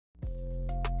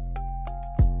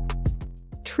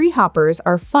treehoppers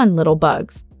are fun little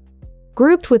bugs.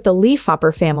 Grouped with the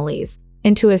leafhopper families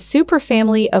into a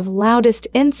superfamily of loudest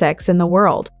insects in the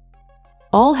world.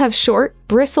 All have short,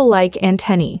 bristle-like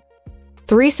antennae,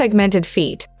 3-segmented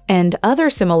feet, and other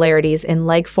similarities in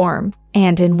leg form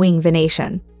and in wing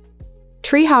venation.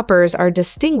 Treehoppers are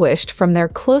distinguished from their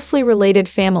closely related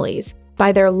families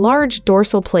by their large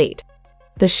dorsal plate,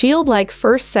 the shield-like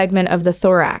first segment of the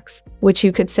thorax, which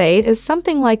you could say is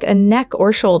something like a neck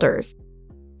or shoulders.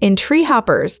 In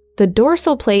treehoppers, the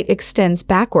dorsal plate extends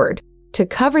backward to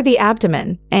cover the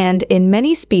abdomen and, in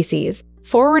many species,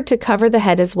 forward to cover the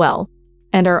head as well,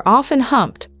 and are often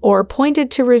humped or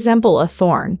pointed to resemble a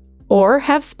thorn, or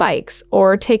have spikes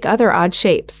or take other odd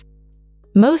shapes.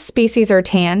 Most species are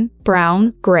tan,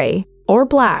 brown, gray, or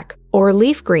black, or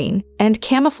leaf green, and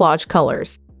camouflage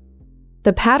colors.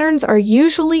 The patterns are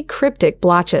usually cryptic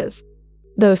blotches,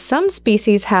 though some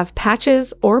species have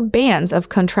patches or bands of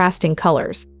contrasting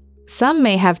colors. Some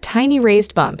may have tiny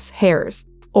raised bumps, hairs,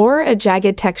 or a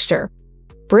jagged texture.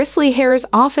 Bristly hairs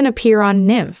often appear on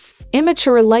nymphs,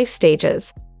 immature life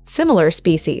stages, similar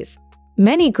species.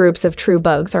 Many groups of true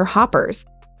bugs are hoppers,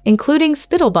 including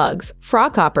spittlebugs,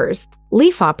 froghoppers,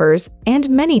 leafhoppers, and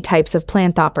many types of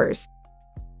planthoppers.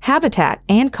 Habitat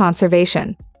and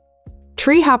conservation.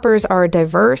 Treehoppers are a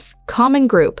diverse, common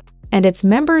group, and its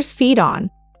members feed on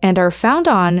and are found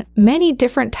on many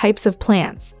different types of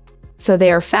plants, so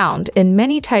they are found in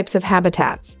many types of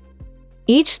habitats.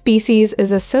 Each species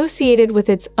is associated with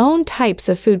its own types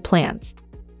of food plants,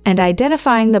 and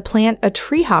identifying the plant a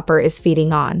treehopper is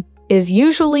feeding on is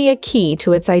usually a key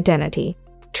to its identity.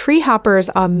 Treehoppers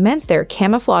augment their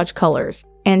camouflage colors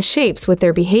and shapes with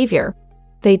their behavior.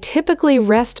 They typically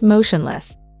rest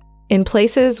motionless in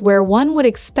places where one would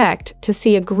expect to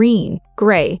see a green,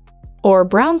 gray, or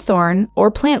brown thorn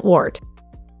or plantwort,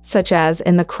 such as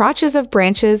in the crotches of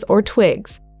branches or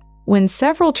twigs. When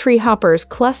several treehoppers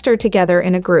cluster together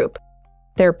in a group,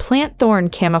 their plant thorn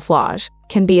camouflage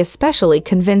can be especially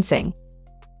convincing.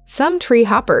 Some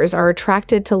treehoppers are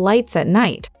attracted to lights at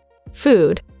night.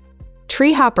 Food.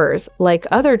 Treehoppers, like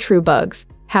other true bugs,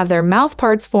 have their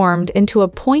mouthparts formed into a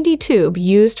pointy tube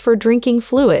used for drinking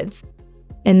fluids.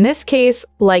 In this case,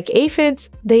 like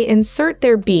aphids, they insert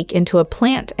their beak into a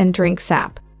plant and drink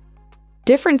sap.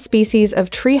 Different species of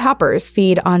treehoppers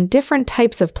feed on different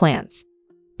types of plants.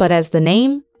 But as the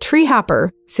name,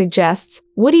 treehopper, suggests,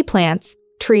 woody plants,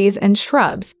 trees, and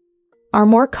shrubs are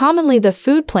more commonly the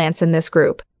food plants in this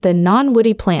group than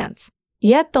non-woody plants.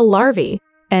 Yet the larvae,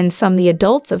 and the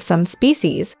adults of some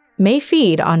species, may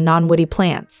feed on non-woody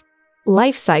plants.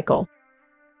 Life cycle.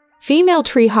 Female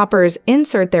treehoppers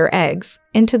insert their eggs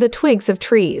into the twigs of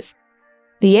trees.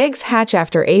 The eggs hatch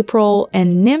after April,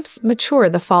 and nymphs mature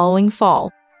the following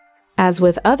fall. As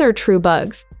with other true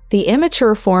bugs, the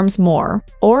immature forms more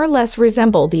or less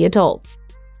resemble the adults.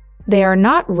 They are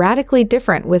not radically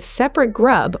different with separate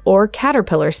grub or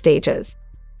caterpillar stages.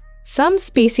 Some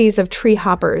species of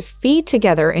treehoppers feed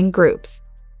together in groups.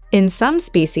 In some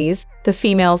species, the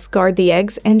females guard the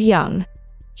eggs and young.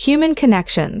 Human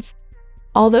connections.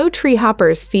 Although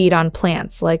treehoppers feed on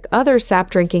plants like other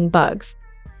sap-drinking bugs,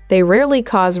 they rarely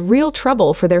cause real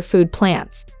trouble for their food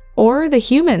plants or the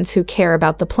humans who care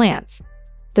about the plants.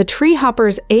 The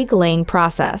treehopper's egg-laying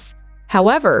process,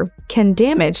 however, can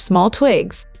damage small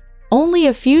twigs. Only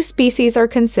a few species are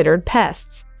considered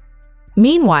pests.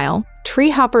 Meanwhile,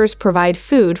 treehoppers provide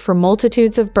food for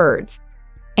multitudes of birds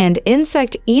and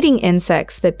insect-eating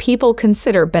insects that people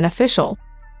consider beneficial.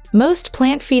 Most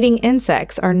plant-feeding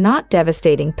insects are not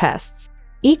devastating pests.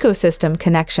 Ecosystem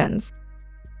connections.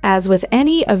 As with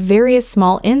any of various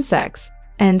small insects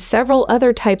and several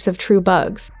other types of true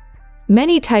bugs,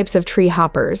 many types of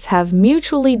treehoppers have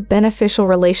mutually beneficial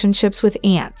relationships with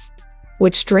ants,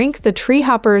 which drink the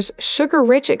treehopper's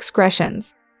sugar-rich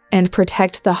excretions and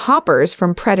protect the hoppers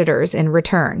from predators in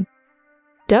return.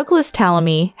 Douglas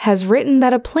Tallamy has written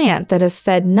that a plant that has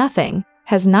fed nothing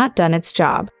has not done its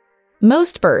job.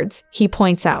 Most birds, he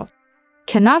points out,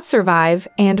 cannot survive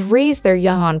and raise their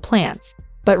young on plants,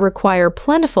 but require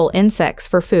plentiful insects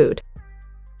for food.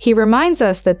 He reminds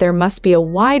us that there must be a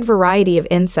wide variety of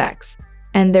insects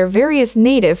and their various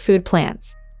native food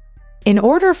plants in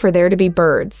order for there to be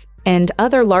birds and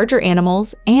other larger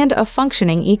animals and a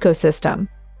functioning ecosystem.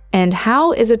 And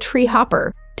how is a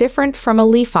treehopper different from a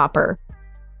leafhopper?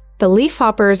 The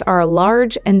leafhoppers are a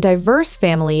large and diverse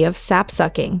family of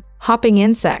sap-sucking, hopping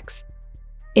insects.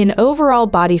 In overall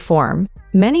body form,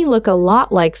 many look a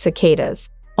lot like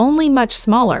cicadas, only much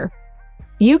smaller.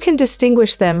 You can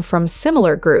distinguish them from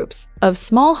similar groups of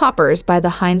small hoppers by the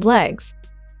hind legs,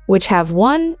 which have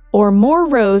one or more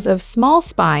rows of small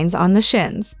spines on the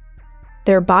shins.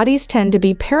 Their bodies tend to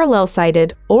be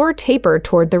parallel-sided or tapered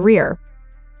toward the rear.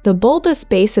 The bulbous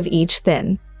base of each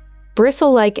thin,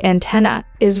 bristle-like antenna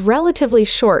is relatively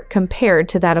short compared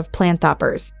to that of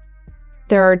Treehoppers.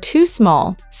 There are two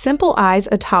small, simple eyes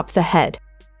atop the head,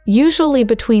 usually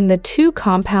between the two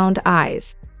compound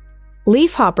eyes.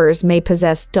 Leafhoppers may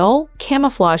possess dull,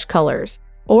 camouflage colors,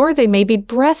 or they may be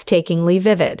breathtakingly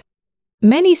vivid.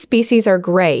 Many species are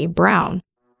gray, brown,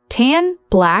 tan,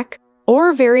 black,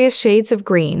 or various shades of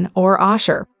green or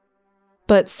ochre.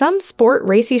 But some sport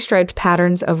racy striped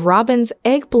patterns of robins,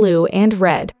 egg blue and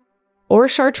red, or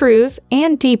chartreuse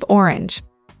and deep orange,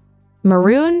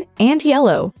 maroon and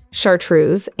yellow,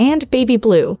 chartreuse and baby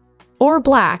blue, or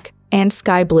black and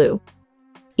sky blue.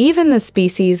 Even the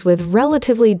species with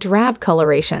relatively drab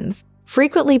colorations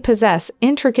frequently possess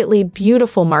intricately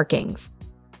beautiful markings,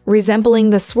 resembling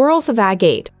the swirls of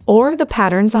agate or the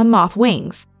patterns on moth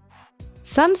wings.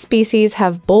 Some species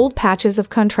have bold patches of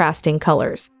contrasting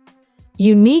colors.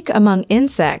 Unique among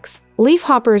insects,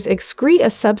 leafhoppers excrete a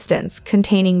substance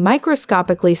containing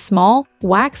microscopically small,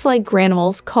 wax-like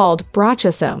granules called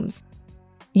blotches.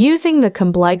 Using the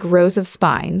comb-like rows of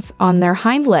spines on their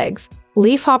hind legs,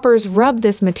 leafhoppers rub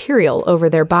this material over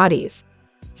their bodies.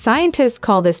 Scientists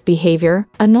call this behavior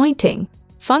anointing.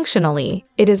 Functionally,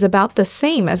 it is about the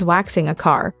same as waxing a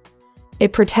car.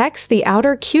 It protects the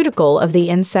outer cuticle of the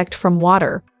insect from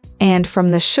water and from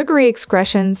the sugary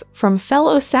excretions from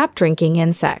fellow sap-drinking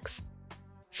insects.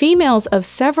 Females of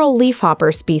several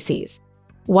leafhopper species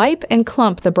wipe and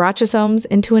clump the blotches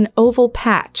into an oval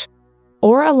patch,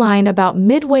 or a line about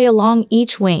midway along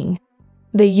each wing.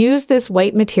 They use this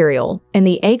white material in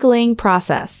the egg-laying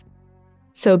process.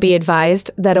 So be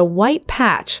advised that a white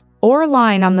patch or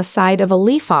line on the side of a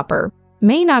leafhopper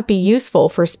may not be useful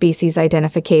for species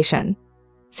identification,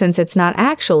 since it's not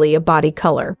actually a body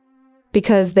color.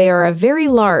 Because they are a very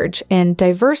large and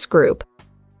diverse group,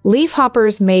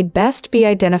 leafhoppers may best be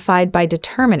identified by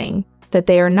determining that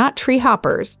they are not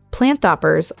treehoppers,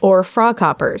 planthoppers, or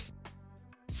froghoppers.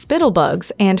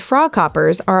 Spittlebugs and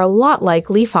froghoppers are a lot like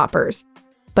leafhoppers,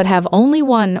 but have only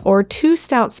one or two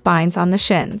stout spines on the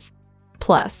shins,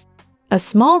 plus a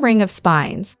small ring of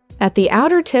spines at the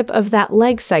outer tip of that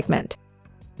leg segment.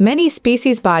 Many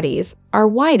species' bodies are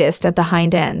widest at the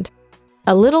hind end,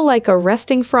 a little like a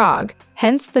resting frog,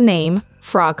 hence the name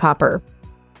froghopper.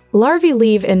 Larvae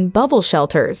live in bubble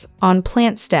shelters on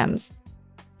plant stems.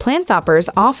 Planthoppers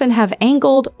often have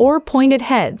angled or pointed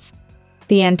heads.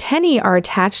 The antennae are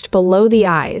attached below the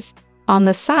eyes, on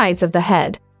the sides of the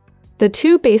head. The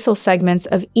two basal segments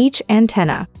of each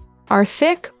antenna are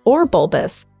thick or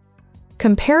bulbous,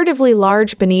 comparatively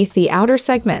large beneath the outer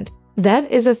segment. That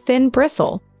is a thin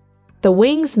bristle. The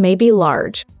wings may be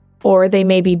large, or they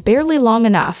may be barely long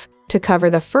enough to cover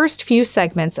the first few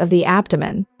segments of the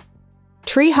abdomen.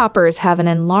 Treehoppers have an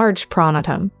enlarged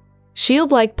pronotum,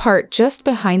 shield-like part just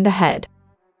behind the head,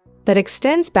 that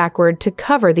extends backward to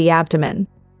cover the abdomen.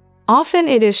 Often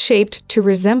it is shaped to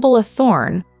resemble a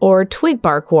thorn or twig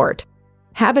barkwort.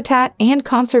 Habitat and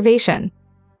conservation.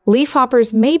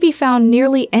 Leafhoppers may be found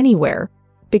nearly anywhere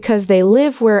because they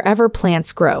live wherever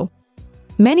plants grow.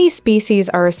 Many species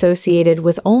are associated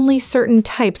with only certain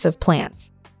types of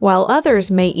plants, while others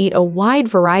may eat a wide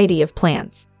variety of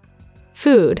plants.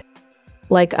 Food.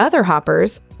 Like other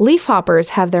hoppers, leafhoppers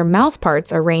have their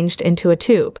mouthparts arranged into a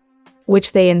tube,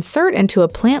 which they insert into a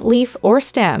plant leaf or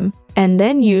stem and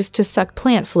then use to suck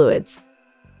plant fluids.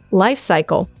 Life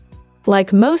cycle.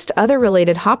 Like most other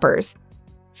related hoppers,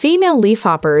 female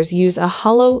leafhoppers use a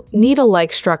hollow,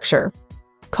 needle-like structure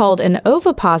called an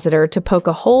ovipositor to poke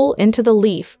a hole into the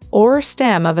leaf or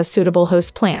stem of a suitable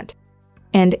host plant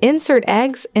and insert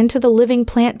eggs into the living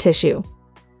plant tissue.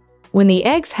 When the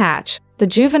eggs hatch, the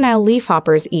juvenile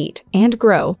leafhoppers eat and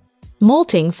grow,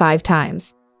 molting 5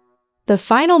 times. The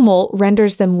final molt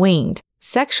renders them winged,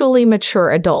 sexually mature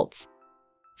adults.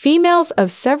 Females of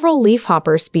several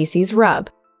leafhopper species rub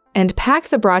and pack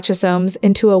the blotches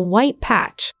into a white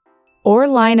patch or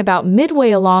line about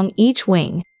midway along each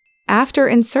wing after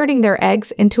inserting their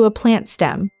eggs into a plant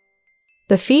stem.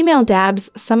 The female dabs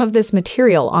some of this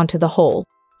material onto the hole,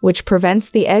 which prevents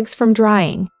the eggs from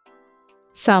drying.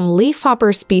 Some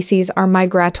leafhopper species are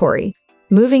migratory,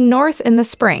 moving north in the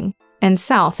spring and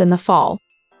south in the fall.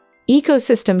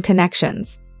 Ecosystem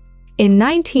connections. In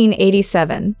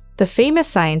 1987, the famous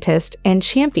scientist and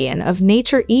champion of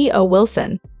nature E.O.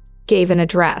 Wilson gave an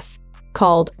address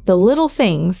called "The Little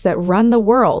Things That Run the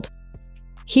World."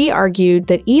 He argued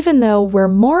that even though we're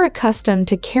more accustomed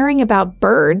to caring about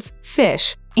birds,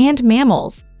 fish, and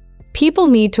mammals, people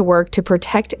need to work to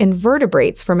protect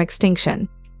invertebrates from extinction.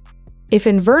 If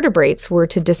invertebrates were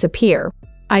to disappear,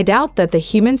 I doubt that the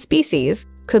human species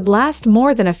could last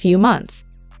more than a few months.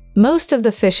 Most of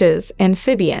the fishes,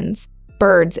 amphibians,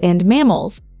 birds, and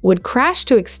mammals would crash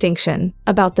to extinction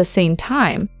about the same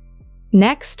time.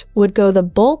 Next would go the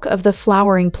bulk of the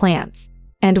flowering plants,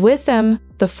 and with them,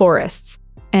 the forests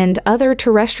and other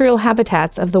terrestrial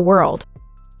habitats of the world.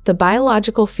 The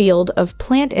biological field of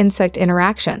plant-insect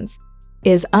interactions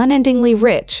is unendingly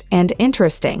rich and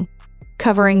interesting,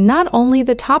 covering not only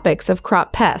the topics of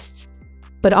crop pests,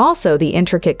 but also the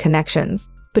intricate connections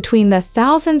between the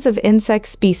thousands of insect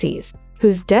species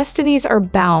whose destinies are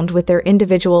bound with their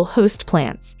individual host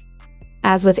plants.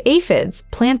 As with aphids,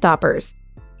 planthopers,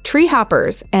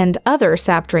 treehoppers, and other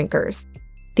sap drinkers,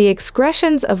 the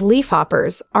excretions of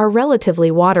leafhoppers are relatively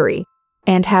watery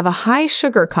and have a high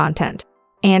sugar content,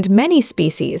 and many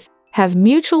species have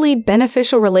mutually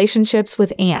beneficial relationships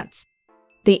with ants.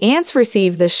 The ants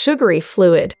receive the sugary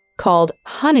fluid called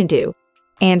honeydew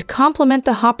and complement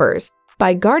the hoppers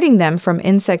by guarding them from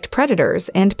insect predators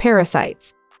and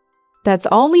parasites. That's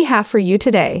all we have for you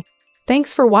today.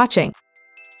 Thanks for watching.